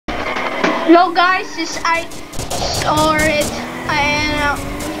Hello guys, this I saw it. I am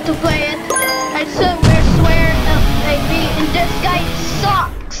to play it. I swear maybe and this guy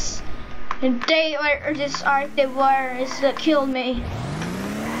sucks. And they or this art they were is that killed me.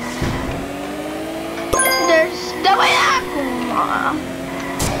 There's the way up.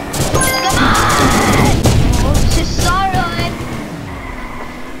 Come on. Oh, she's sorry.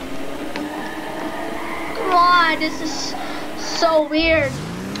 Come on, this is so weird.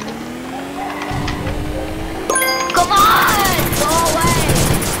 Come on! Go away!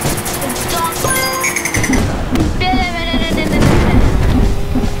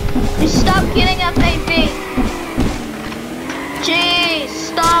 Stop getting up, baby! Jeez,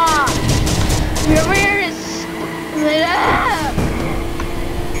 stop! Your rear is lit up!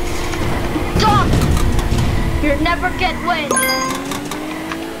 Stop! You'll never get wind!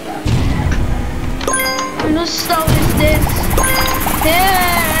 Whose stone is this?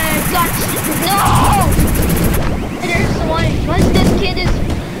 There! Gotcha! No! There's one. Once this kid is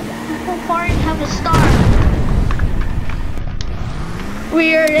so far and have a star.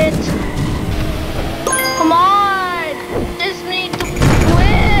 Weird it. Come on! Just need to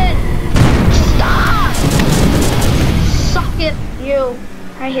win! Stop! Suck it, you.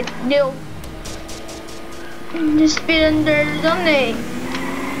 I hit you. Just be under Sunday.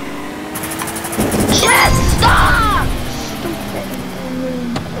 Just stop! Stupid.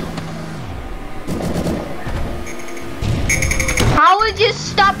 How would you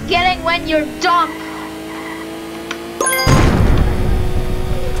stop getting when you're dumb?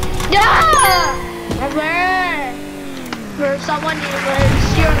 Yeah! Never! For someone who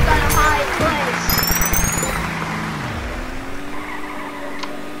lives, you're gonna high place.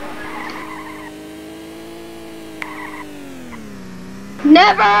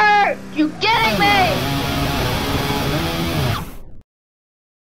 Never! You getting me?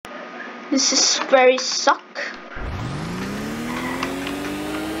 This is very suck.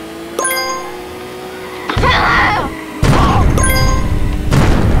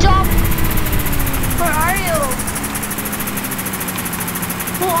 Jump! Where are you?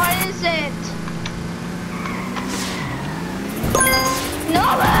 What is it? No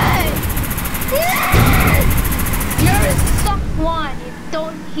way! Yes! You're a suck one.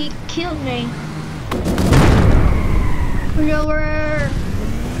 He killed me. Lower.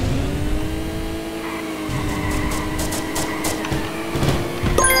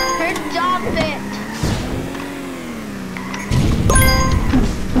 Jump it!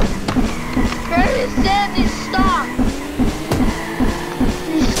 Where is it? You stop!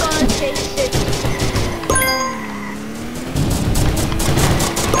 He's gonna chase it.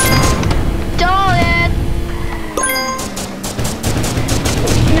 Darn it!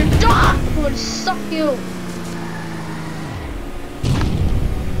 Your dog would suck you!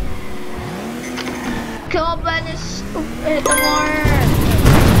 Kill Ben is stupid more!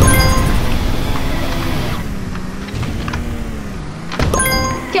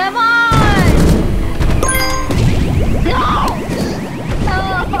 Come on! No!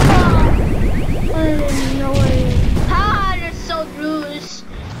 No way. Ah, they're so loose.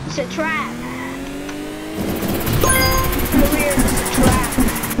 It's a trap. Weird, it's a trap.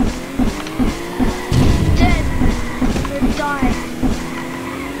 Dead. They're dying.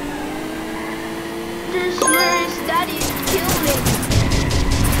 This where his daddy killed me.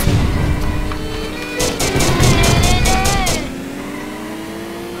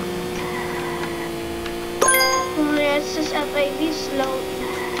 This is FAV slow.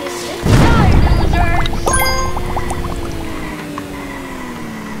 Die, losers!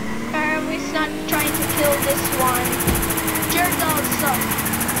 We're not trying to kill this one. Your dog sucks.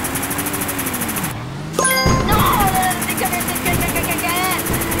 No!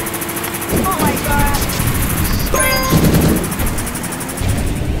 Oh my god. Strange.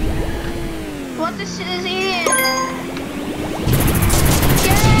 What this is in?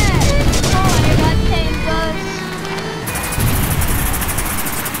 Yeah! Oh my god, thank God.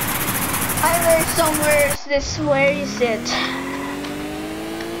 I learned somewhere is this, where is it?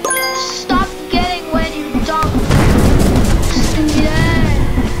 Stop getting when you jump. Yeah.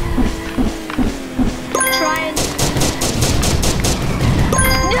 Try and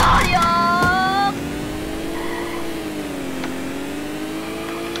no,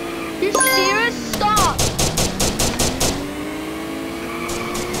 you serious? Stop.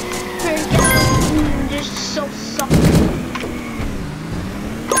 You're so sucky.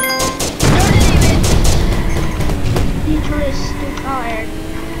 Too tired.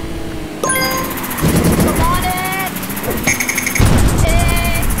 Come on it!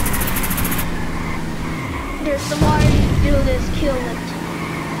 Hey. There's some water to do this, kill it.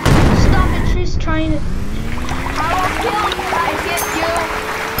 Stop it, just trying to. I will kill you. I hit you.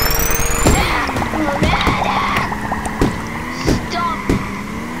 Stop.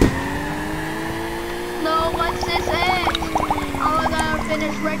 No, what's this end? I gotta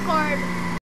finish record.